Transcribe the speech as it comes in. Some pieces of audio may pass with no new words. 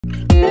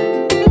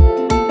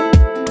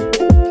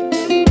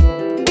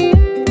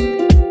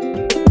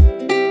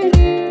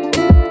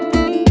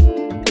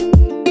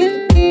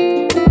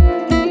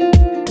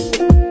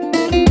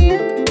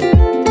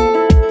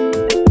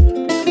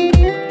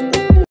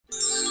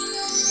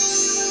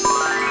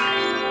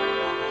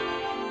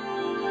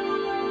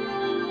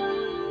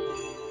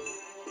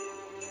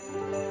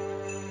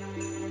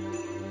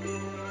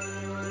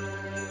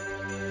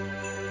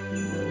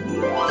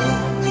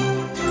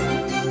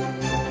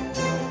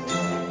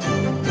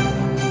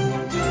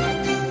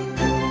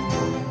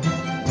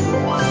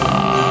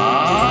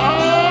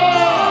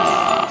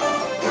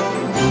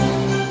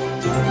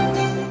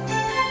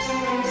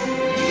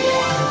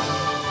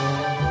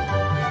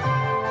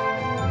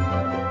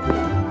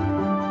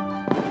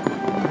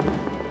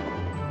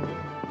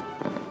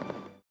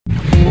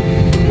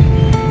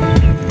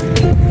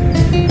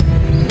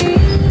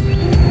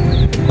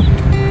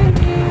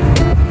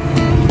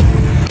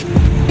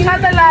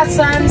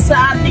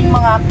Sa ating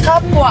mga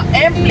kapwa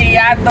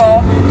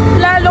empleyado,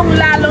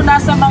 lalong-lalo na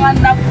sa mga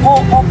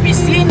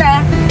nag-o-opisina,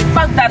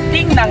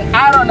 pagdating ng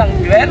araw ng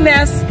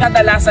Biyernes,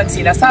 kadalasan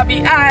sinasabi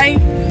ay,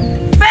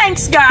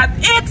 "Thanks God,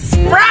 it's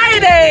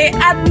Friday!"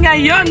 At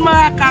ngayon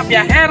mga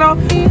kabiyahero,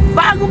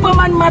 bago pa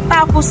man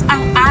matapos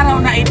ang araw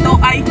na ito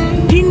ay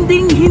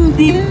hindi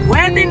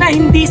pwede na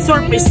hindi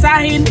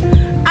sorpresahin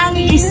ang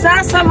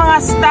isa sa mga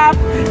staff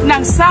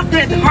ng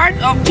Sacred Heart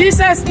of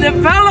Jesus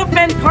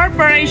Development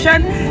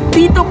Corporation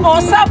dito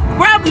po sa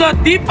Pueblo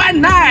di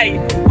Panay.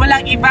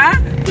 Walang iba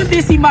kundi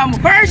si Ma'am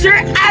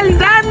Hurchiel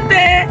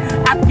Arlante.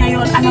 At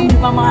ngayon, alam niyo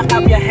ba mga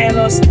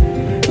kabiyaheros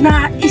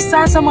na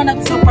isa sa mga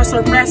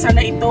nagsurpresa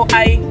na ito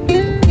ay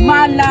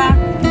mala,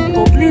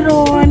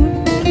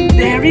 Toblerone,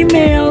 Dairy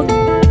Milk,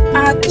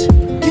 at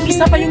yung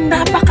isa pa yung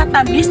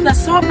napakatamis na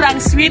sobrang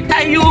sweet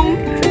ay yung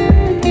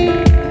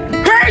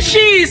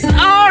Hershey's!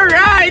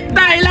 Alright!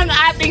 Dahil ang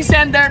ating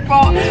sender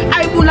po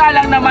ay mula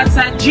lang naman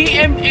sa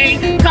GMA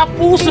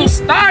Kapuso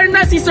Star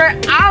na si Sir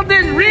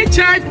Aldin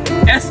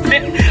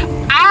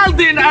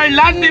Aldin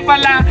Arlante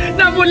pala,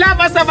 na mula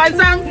pa sa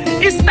bansang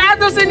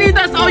Estados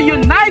Unidos o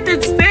United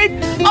States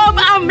of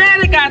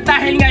America.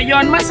 Dahil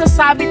ngayon,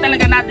 masasabi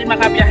talaga natin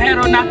mga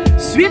kabiyahero na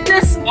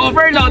sweetness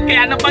overload.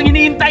 Kaya ano pang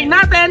hinihintay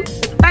natin?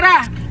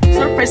 Tara!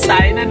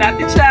 Surpresahin na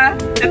natin siya.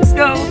 Let's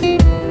go!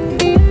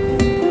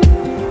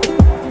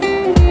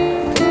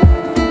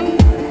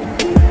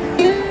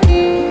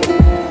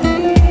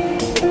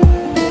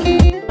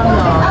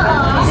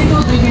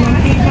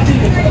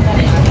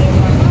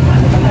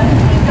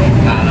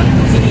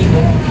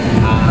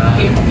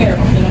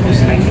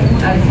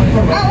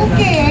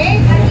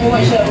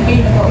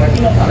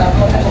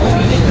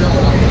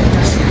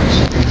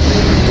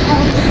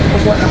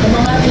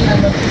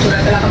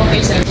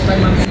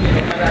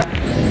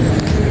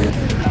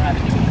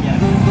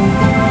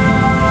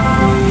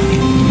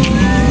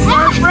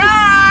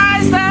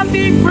 Surprise!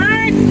 Happy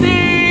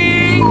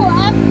birthday!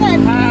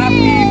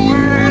 Happy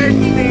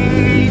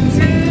birthday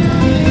to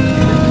you!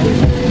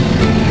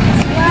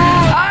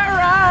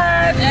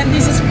 Alright! And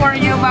this is for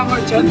you, Ma'am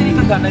Hurchiel. Hindi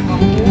ko ganay mo.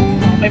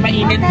 May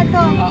mainit.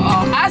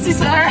 Oo. Si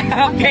Sir.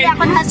 Okay.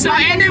 So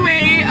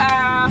anyway,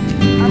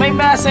 may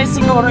message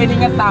siguro hindi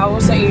nga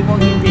tao sa imong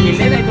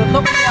ibilin. I don't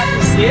know what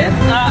is it.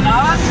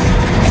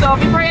 So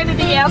before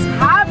anything else,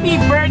 happy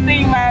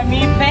birthday,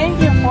 Mommy. Thank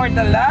you for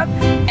the love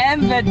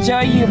and the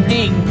joy you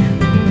bring.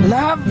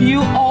 Love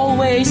you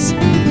always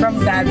from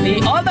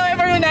Daddy. All the way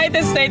from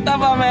United States of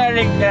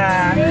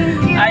America.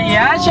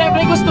 Ayan,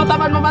 syempre gusto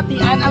taman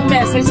mamatian ang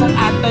message ng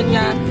ato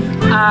niya.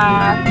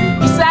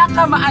 Isa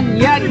ka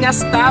maanyag na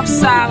staff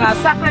sa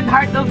Sacred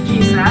Heart of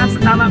Jesus.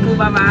 Tama po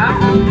ba, ma'am?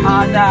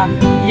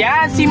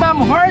 Yan, si Ma'am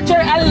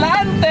Hurchiel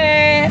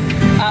Arlante.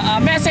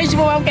 Message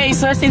mo, ma'am, kay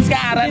Sir since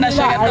kaara na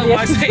siya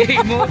katawag sa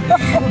imo.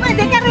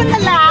 Pwede ka rin na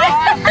lang.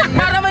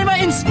 Para may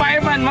ma-inspire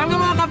man, ma'am, ng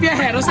mga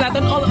kabiyaheros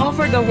natin all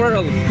over the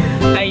world.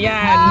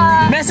 Ayan.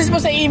 Message mo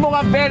sa imo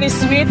nga very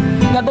sweet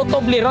nga do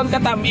Toblerone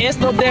katamis,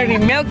 do Dairy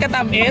Milk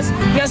katamis,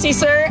 nga si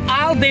Sir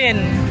Aldin.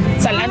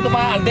 Salaan ko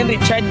mga Aldin,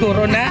 Richard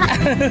Guro na.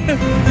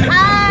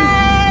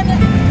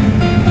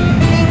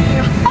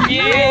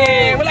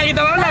 Yeah! Wala kita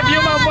mo, love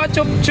you, ma'am,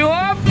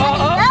 chup-chup.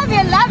 Love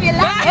you, love you,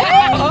 love you.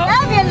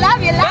 Love you,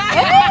 love you, love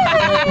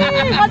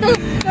you.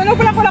 Ano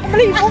pala ko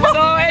malibo mo?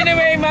 So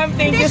anyway, ma'am,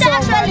 thank you so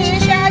much. Actually,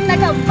 siya ang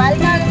nagambal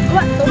na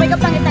tumigap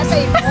lang kita sa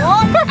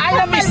imo. Ay,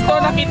 na-miss to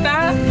na kita.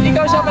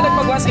 Ikaw siya pa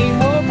nagpagawa sa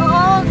imo.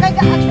 Oo,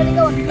 actually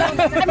gawin.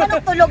 Kasi mo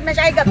nagtulog na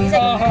siya ay gabi sa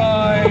imo.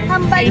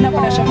 Hambay na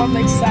pala siya, ma'am,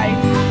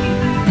 nag-side.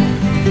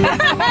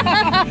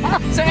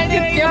 So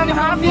anyway,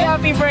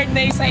 happy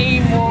birthday sa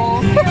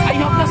imo. I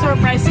hope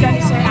na-surprise ka ni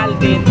Sir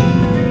Aldin.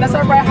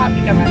 Na-surprise,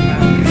 happy ka man.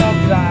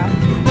 Sobra.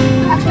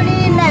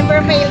 Actually, never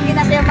fail din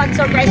na siya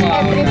mag-surprise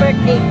every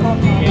birthday ko.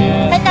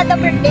 Kaya kada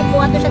birthday ko,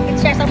 ato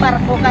siya sa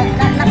barko.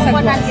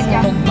 Nakukunan kita.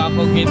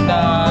 Magpapag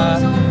kita.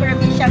 So,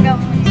 permis siya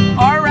gawin.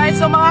 Alright,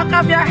 so mga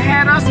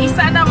kabiyaheros,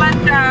 isa naman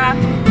ka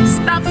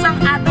staff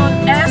sang aton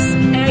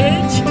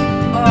SHJDC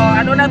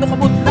ano na ito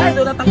kabutay,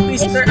 doon na tang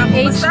twister ako.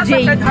 Basta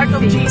Sacred Heart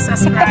of Jesus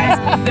Christ.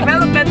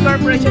 Development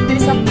Corporation din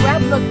sa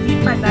Pueblo,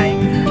 Panay.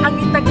 Ang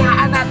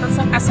itagaan natin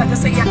sa kasada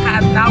sa iya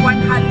kaantawan,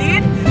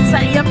 halin sa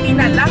iya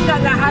pinalangga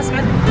nga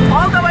husband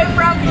all the way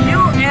from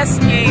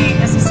USA.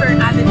 Kasi Sir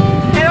Aldin.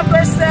 And of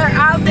course, Sir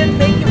Aldin,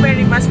 thank you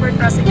very much for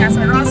trusting us.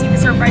 Rosie, the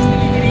surprise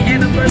delivery.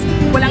 And of course,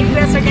 walang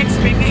pressure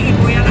expect na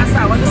ibo yung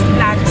asawa na si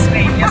Gladys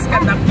Reyes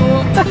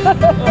kadako.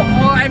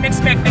 Oo, I'm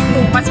expecting to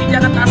masidya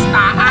na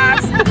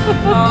taas-taas.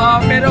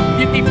 Pero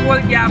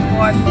beautiful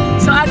gyapon.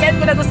 So again,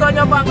 kung nagustuhan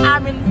nyo po ang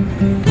aming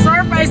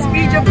surprise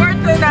video for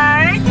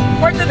tonight,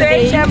 for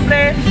today,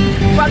 syempre,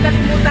 huwag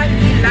kalimutan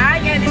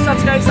i-like and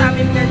i-subscribe sa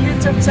aming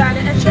YouTube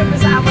channel and syempre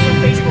sa aming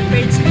Facebook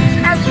page.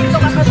 At dito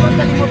huwag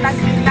kalimutan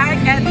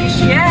i-like and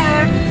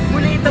i-share.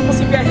 Muli ito po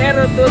si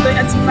Biyahero Dudoy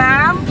at si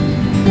Ma'am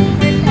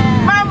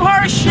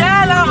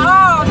Hurchiel.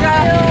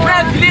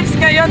 Red lips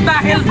ngayon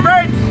dahil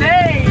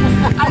birthday.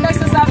 Ang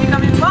nagsasabi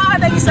kami po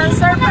na isang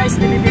surprise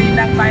delivery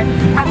lang pa.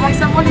 Hanggang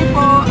sa muli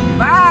po.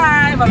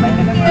 Bye! Bye-bye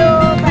na naman.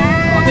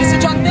 Bye! Okay, si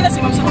John din na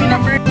si Ma'am Sophie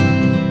number